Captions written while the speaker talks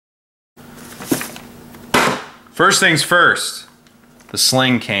First things first, the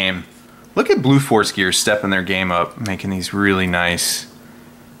Sling came. Look at Blue Force Gear stepping their game up, making these really nice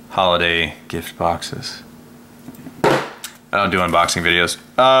holiday gift boxes. I don't do unboxing videos.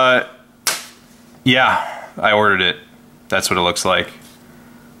 Yeah, I ordered it. That's what it looks like.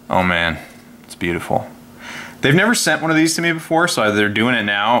 Oh man, it's beautiful. They've never sent one of these to me before, so either they're doing it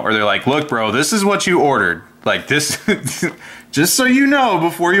now or they're like, look bro, this is what you ordered. Like this, just so you know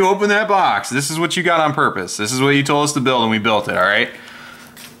before you open that box, this is what you got on purpose. This is what you told us to build and we built it, all right?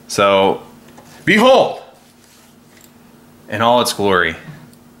 So, behold, in all its glory,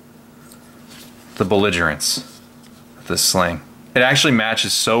 the belligerence of this Sling. It actually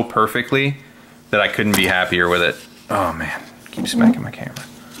matches so perfectly that I couldn't be happier with it. Oh man, keep smacking my camera.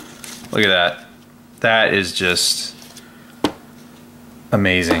 Look at that. That is just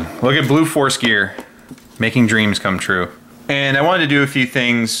amazing. Look at Blue Force Gear, making dreams come true. And I wanted to do a few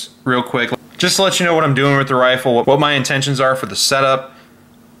things real quick, just to let you know what I'm doing with the rifle, what my intentions are for the setup,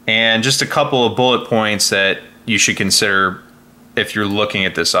 and just a couple of bullet points that you should consider if you're looking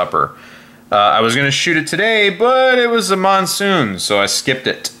at this upper. I was gonna shoot it today, but it was a monsoon, so I skipped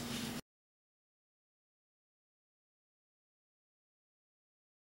it.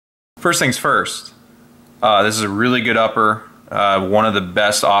 First things first, this is a really good upper, one of the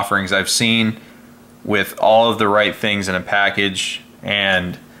best offerings I've seen with all of the right things in a package.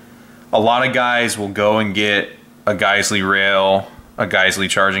 And a lot of guys will go and get a Geisley rail, a Geisley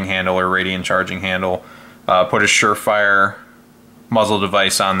charging handle or Radian charging handle, put a Surefire muzzle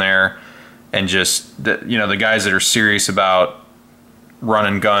device on there, and just, you know, the guys that are serious about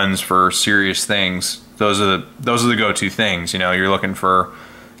running guns for serious things, those are the go-to things. You know, you're looking for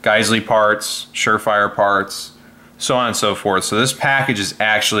Geisley parts, Surefire parts, so on and so forth. So this package is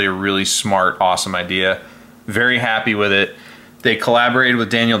actually a really smart, awesome idea. Very happy with it. They collaborated with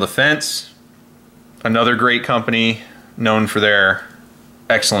Daniel Defense, another great company known for their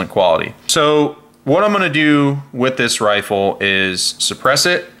excellent quality. So what I'm gonna do with this rifle is suppress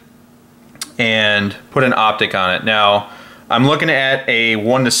it and put an optic on it. Now, I'm looking at a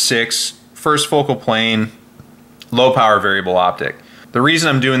 1:6 first focal plane, low power variable optic. The reason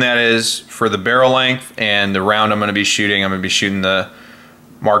I'm doing that is for the barrel length and the round I'm going to be shooting the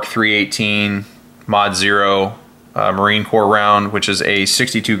Mark 318 Mod 0 Marine Corps round, which is a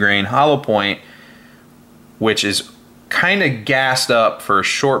 62 grain hollow point, which is kind of gassed up for a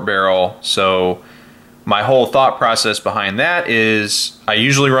short barrel. So my whole thought process behind that is I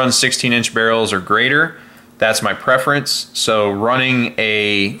usually run 16-inch barrels or greater. That's my preference. So running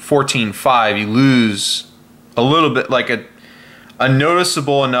a 14.5, you lose a little bit, like a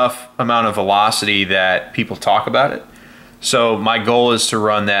noticeable enough amount of velocity that people talk about it. So my goal is to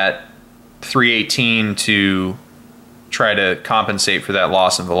run that 318 to try to compensate for that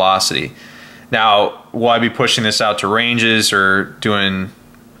loss in velocity. Now, will I be pushing this out to ranges or doing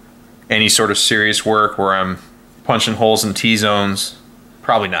any sort of serious work where I'm punching holes in T-zones?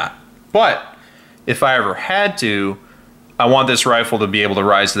 Probably not. But if I ever had to, I want this rifle to be able to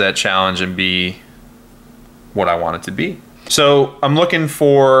rise to that challenge and be what I want it to be. So I'm looking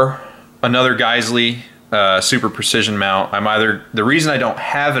for another Geisley super precision mount. The reason I don't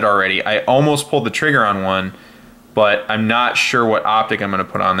have it already, I almost pulled the trigger on one, but I'm not sure what optic I'm going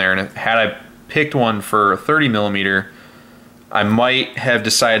to put on there. And had I picked one for 30mm, I might have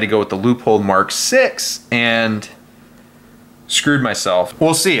decided to go with the Loophole Mark 6 and screwed myself.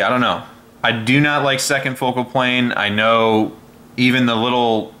 We'll see, I don't know. I do not like second focal plane. I know even the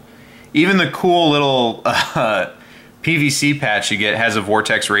cool little PVC patch you get has a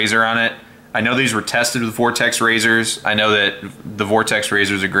Vortex razor on it. I know these were tested with Vortex razors. I know that the Vortex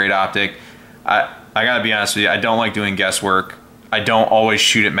razor is a great optic. I gotta be honest with you, I don't like doing guesswork. I don't always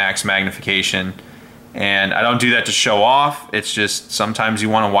shoot at max magnification, and I don't do that to show off. It's just sometimes you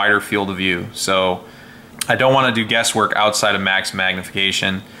want a wider field of view. So I don't want to do guesswork outside of max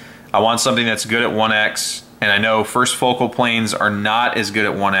magnification. I want something that's good at 1x, and I know first focal planes are not as good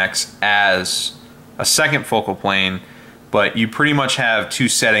at 1x as a second focal plane, but you pretty much have two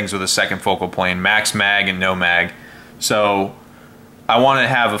settings with a second focal plane, max mag and no mag. So I want to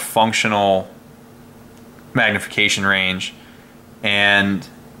have a functional magnification range, and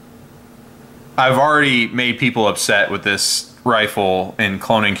I've already made people upset with this rifle in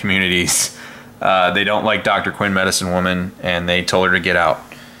cloning communities. They don't like Dr. Quinn Medicine Woman, and they told her to get out.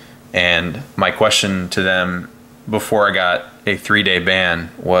 And my question to them before I got a 3-day ban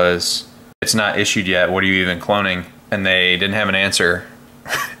was, it's not issued yet, what are you even cloning? And they didn't have an answer,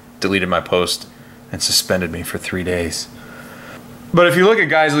 deleted my post, and suspended me for 3 days. But if you look at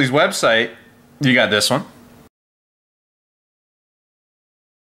Geisley's website, you got this one,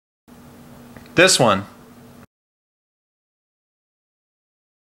 this one,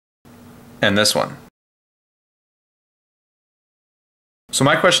 and this one. So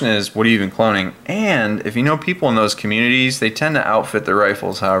my question is, what are you even cloning? And if you know people in those communities, they tend to outfit their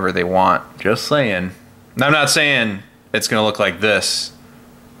rifles however they want. Just saying. And I'm not saying it's gonna look like this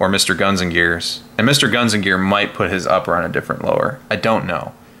or Mr. Guns and Gears. And Mr. Guns and Gear might put his upper on a different lower. I don't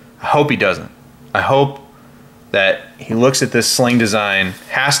know. I hope he doesn't. I hope that he looks at this Sling design,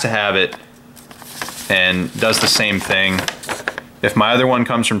 has to have it, and does the same thing. If my other one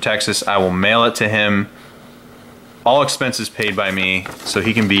comes from Texas, I will mail it to him. All expenses paid by me, so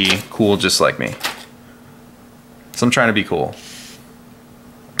he can be cool just like me. So I'm trying to be cool.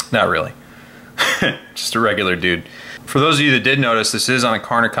 Not really. Just a regular dude. For those of you that did notice, this is on a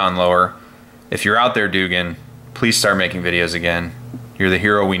Carnicon lower. If you're out there, Dugan, please start making videos again. You're the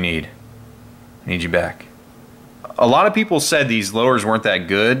hero we need. I need you back. A lot of people said these lowers weren't that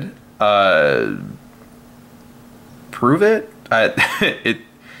good. Prove it.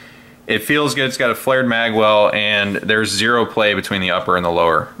 It feels good. It's got a flared mag well, and there's zero play between the upper and the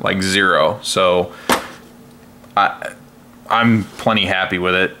lower, like zero. So I'm plenty happy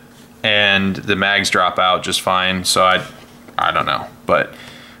with it, and the mags drop out just fine. So I don't know, but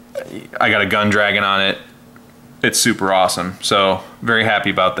I got a gun dragon on it. It's super awesome. So very happy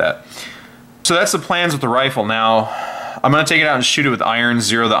about that. So that's the plans with the rifle. Now I'm gonna take it out and shoot it with irons,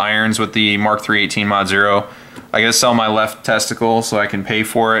 zero the irons with the Mark III 18 Mod Zero. I gotta sell my left testicle so I can pay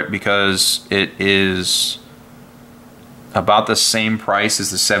for it because it is about the same price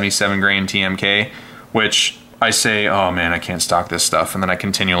as the 77 grain TMK, which I say, oh man, I can't stock this stuff, and then I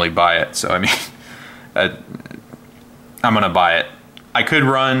continually buy it. So I mean, I'm gonna buy it. I could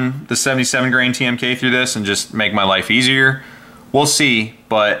run the 77 grain TMK through this and just make my life easier. We'll see,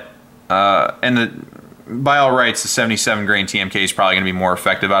 but by all rights, the 77 grain TMK is probably gonna be more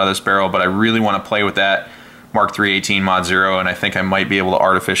effective out of this barrel, but I really wanna play with that Mark III 18 Mod Zero, and I think I might be able to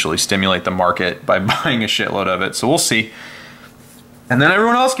artificially stimulate the market by buying a shitload of it. So we'll see. And then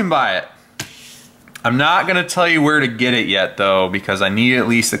everyone else can buy it. I'm not gonna tell you where to get it yet though, because I need at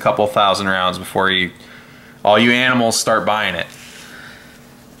least a couple thousand rounds before all you animals start buying it.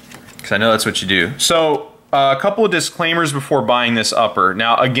 Because I know that's what you do. So a couple of disclaimers before buying this upper.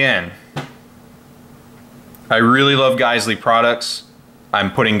 Now again, I really love Geisley products.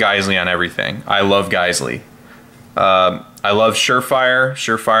 I'm putting Geisley on everything. I love Geisley. I love Surefire.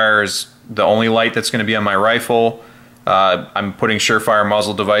 Surefire is the only light that's going to be on my rifle. I'm putting Surefire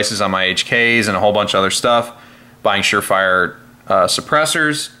muzzle devices on my HKs and a whole bunch of other stuff. Buying Surefire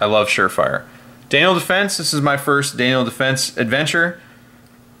suppressors. I love Surefire. Daniel Defense, this is my first Daniel Defense adventure,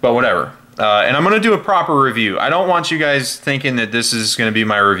 but whatever. And I'm going to do a proper review. I don't want you guys thinking that this is going to be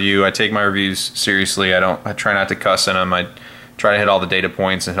my review. I take my reviews seriously. I try not to cuss in them. I try to hit all the data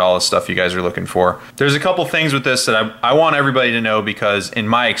points and hit all the stuff you guys are looking for. There's a couple things with this that I want everybody to know, because in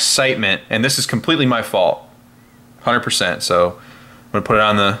my excitement, and this is completely my fault, 100%, so I'm going to put it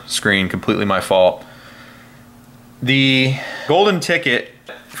on the screen, completely my fault. The golden ticket,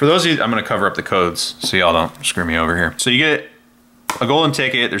 for those of you, I'm going to cover up the codes so y'all don't screw me over here. So you get a golden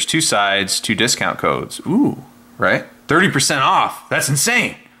ticket, there's two sides, two discount codes. Ooh, right? 30% off, that's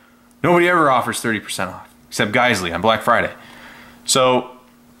insane. Nobody ever offers 30% off, except Geisley on Black Friday. So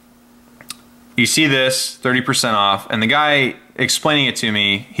you see this 30% off, and the guy explaining it to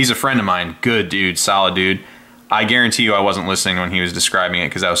me, he's a friend of mine, good dude, solid dude. I guarantee you I wasn't listening when he was describing it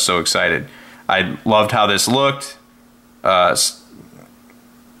because I was so excited. I loved how this looked. USASOC's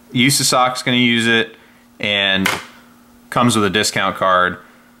going to use it, and comes with a discount card.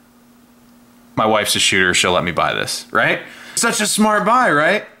 My wife's a shooter, she'll let me buy this, right? Such a smart buy,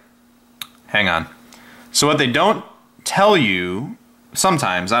 right? Hang on. So what they don't tell you,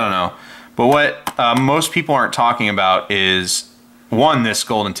 sometimes, I don't know, but what most people aren't talking about is, one, this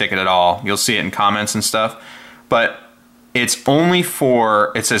golden ticket at all. You'll see it in comments and stuff, but it's only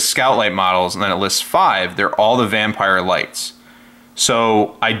for, it says Scout Light models, and then it lists 5. They're all the Vampire lights.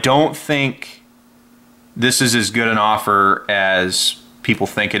 So I don't think this is as good an offer as people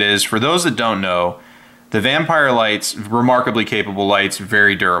think it is. For those that don't know, the Vampire lights, remarkably capable lights,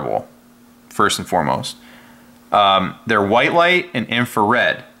 very durable, first and foremost. They're white light and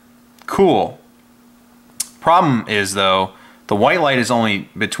infrared. Cool. Problem is though, the white light is only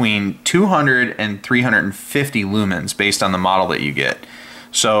between 200 and 350 lumens based on the model that you get.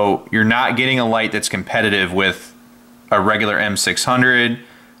 So you're not getting a light that's competitive with a regular M600,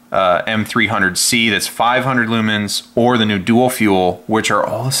 M300C that's 500 lumens, or the new dual fuel, which are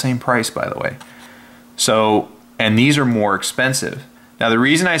all the same price, by the way. So, and these are more expensive. Now the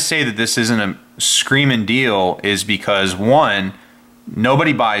reason I say that this isn't a screaming deal is because, one,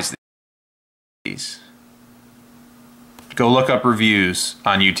 nobody buys these. Go look up reviews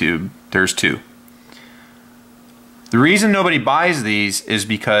on YouTube. There's two. The reason nobody buys these is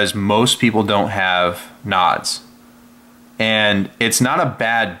because most people don't have nods. And it's not a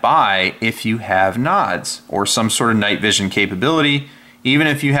bad buy if you have nods or some sort of night vision capability. Even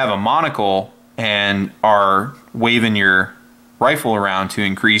if you have a monocle and are waving your rifle around to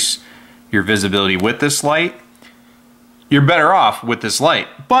increase your visibility with this light, you're better off with this light.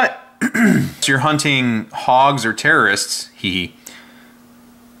 But if you're hunting hogs or terrorists,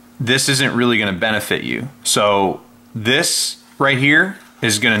 this isn't really going to benefit you. So this right here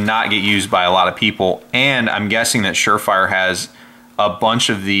is going to not get used by a lot of people, and I'm guessing that Surefire has a bunch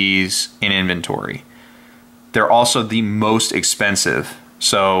of these in inventory. They're also the most expensive,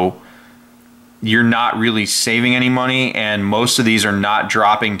 so you're not really saving any money, and most of these are not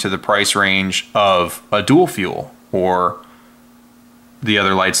dropping to the price range of a dual fuel or the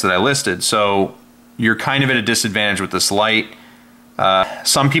other lights that I listed. So you're kind of at a disadvantage with this light.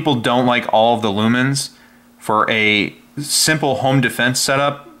 Some people don't like all of the lumens. For a simple home defense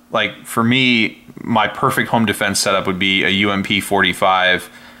setup, like for me, my perfect home defense setup would be a UMP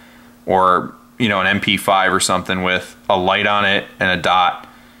 45 or, you know, an MP5 or something with a light on it and a dot.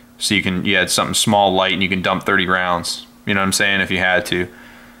 So you had something small, light, and you can dump 30 rounds, you know what I'm saying, if you had to.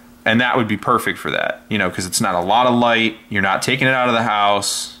 And that would be perfect for that, you know, because it's not a lot of light, you're not taking it out of the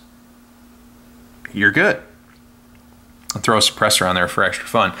house, you're good. I'll throw a suppressor on there for extra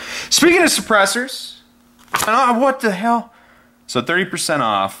fun. Speaking of suppressors, what the hell? So 30%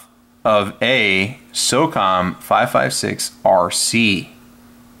 off of a SOCOM 556 RC.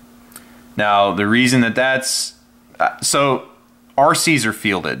 Now the reason that's so RCs are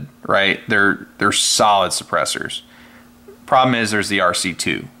fielded, right? They're solid suppressors. Problem is there's the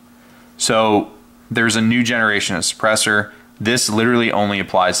RC2. So there's a new generation of suppressor. This literally only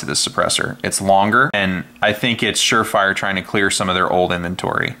applies to this suppressor. It's longer, and I think it's Surefire trying to clear some of their old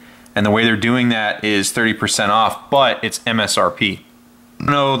inventory. And the way they're doing that is 30% off, but it's MSRP. I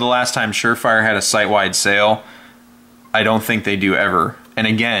don't know the last time Surefire had a site-wide sale. I don't think they do ever. And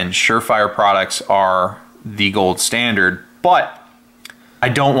again, Surefire products are the gold standard, but I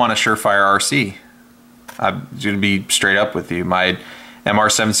don't want a Surefire RC. I'm going to be straight up with you. My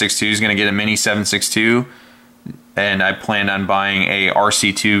MR762 is going to get a mini 762, and I planned on buying a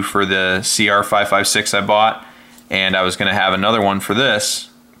RC2 for the CR556 I bought, and I was going to have another one for this,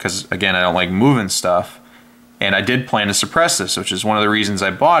 because again, I don't like moving stuff. And I did plan to suppress this, which is one of the reasons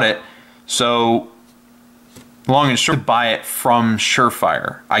I bought it. So long and short, to buy it from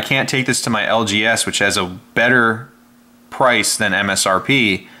Surefire. I can't take this to my LGS, which has a better price than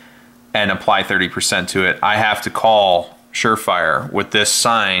MSRP, and apply 30% to it. I have to call Surefire with this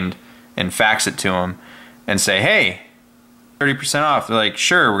signed and fax it to them and say, hey, 30% off. They're like,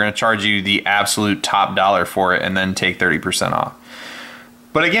 sure, we're going to charge you the absolute top dollar for it and then take 30% off.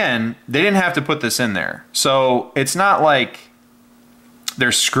 But again, they didn't have to put this in there. So it's not like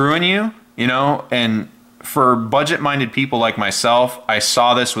they're screwing you, you know? And for budget-minded people like myself, I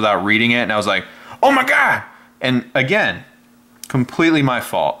saw this without reading it and I was like, oh my God. And again, completely my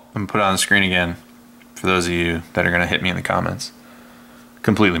fault. I'm gonna put it on the screen again for those of you that are gonna hit me in the comments.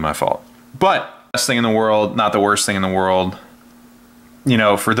 Completely my fault. But best thing in the world, not the worst thing in the world. You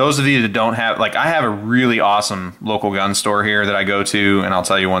know, for those of you that don't have, like, I have a really awesome local gun store here that I go to, and I'll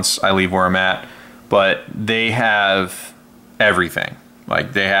tell you once I leave where I'm at, but they have everything.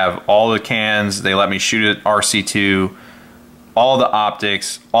 Like, they have all the cans, they let me shoot at RC2, all the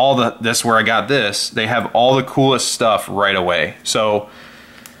optics, all the, this where I got this, they have all the coolest stuff right away. So,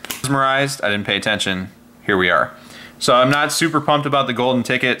 mesmerized, I didn't pay attention, here we are. So I'm not super pumped about the golden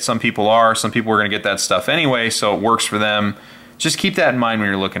ticket. Some people are, some people are gonna get that stuff anyway, so it works for them. Just keep that in mind when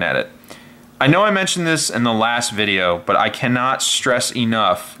you're looking at it. I know I mentioned this in the last video, but I cannot stress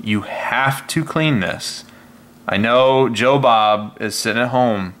enough, you have to clean this. I know Joe Bob is sitting at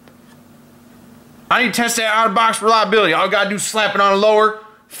home. I need to test that out-of-box reliability. All you gotta do is slap it on a lower,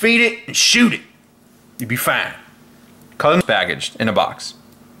 feed it, and shoot it. You'll be fine. Custom packaged in a box.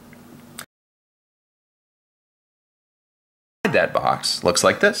 That box looks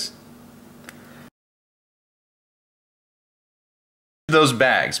like this. Those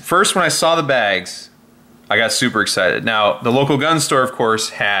bags. First, when I saw the bags, I got super excited. Now, the local gun store, of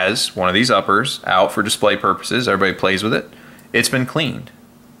course, has one of these uppers out for display purposes. Everybody plays with it. It's been cleaned.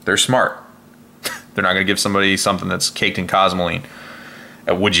 They're smart. They're not going to give somebody something that's caked in cosmoline.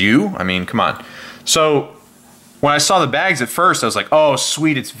 Would you? I mean, come on. So, when I saw the bags at first, I was like, oh,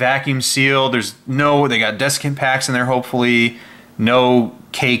 sweet, it's vacuum sealed. There's no, they got desiccant packs in there, hopefully. No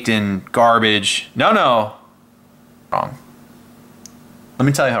caked in garbage. No, no. Wrong. Let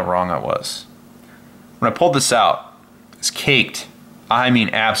me tell you how wrong I was. When I pulled this out, it's caked I mean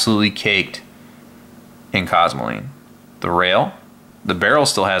absolutely caked in Cosmoline. The rail, the barrel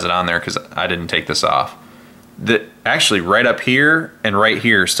still has it on there because I didn't take this off. Actually right up here and right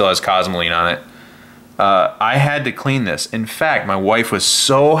here still has Cosmoline on it. I had to clean this. In fact, my wife was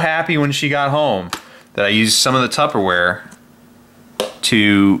so happy when she got home that I used some of the Tupperware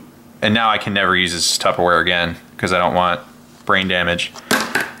to, and now I can never use this Tupperware again because I don't want brain damage.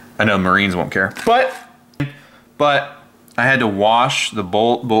 I know Marines won't care. But I had to wash the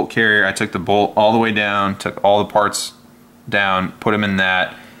bolt carrier. I took the bolt all the way down, took all the parts down, put them in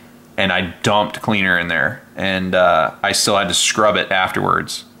that, and I dumped cleaner in there. And I still had to scrub it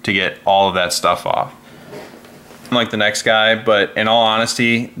afterwards to get all of that stuff off. Like the next guy, but in all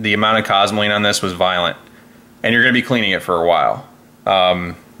honesty, the amount of Cosmoline on this was violent. And you're gonna be cleaning it for a while.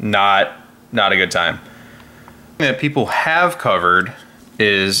 Not a good time. That people have covered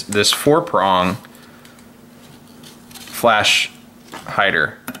is this 4-prong flash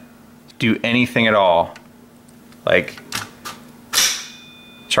hider. Do anything at all, like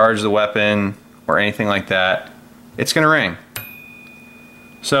charge the weapon or anything like that, it's gonna ring.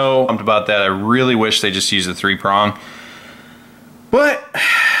 So pumped about that. I really wish they just used the 3-prong, but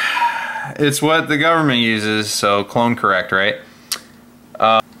it's what the government uses, so clone correct, right?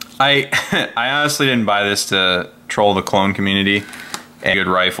 I honestly didn't buy this to troll the clone community. A good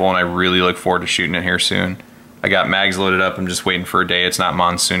rifle, and I really look forward to shooting it here soon. I got mags loaded up. I'm just waiting for a day. It's not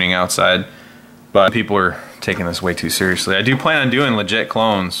monsooning outside, but people are taking this way too seriously. I do plan on doing legit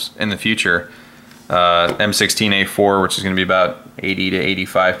clones in the future. M16A4, which is going to be about 80 to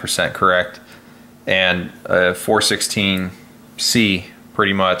 85% correct, and 416C,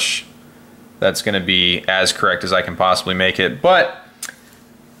 pretty much. That's going to be as correct as I can possibly make it. But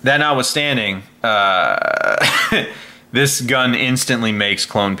that notwithstanding, this gun instantly makes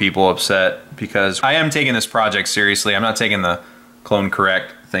clone people upset because I am taking this project seriously. I'm not taking the clone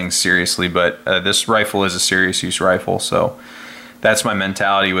correct thing seriously, but this rifle is a serious use rifle, so that's my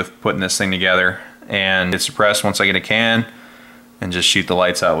mentality with putting this thing together. And it's suppressed once I get a can and just shoot the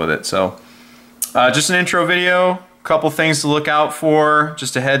lights out with it. So just an intro video, a couple things to look out for,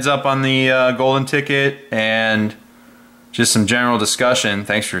 just a heads up on the golden ticket, and just some general discussion.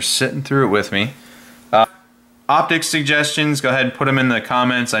 Thanks for sitting through it with me. Optics suggestions, go ahead and put them in the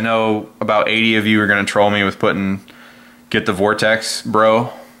comments. I know about 80 of you are going to troll me with putting get the Vortex,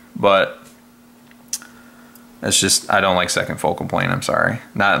 bro, but it's just, I don't like second focal plane, I'm sorry.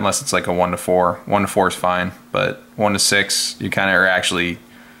 Not unless it's like a 1 to 4. 1 to 4 is fine, but 1 to 6, you kind of are actually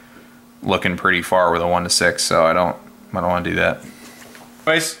looking pretty far with a 1 to 6, so I don't want to do that.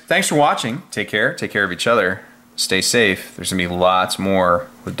 Anyways, thanks for watching. Take care of each other. Stay safe. There's going to be lots more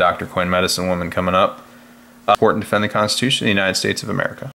with Dr. Quinn Medicine Woman coming up. Support and defend the Constitution of the United States of America.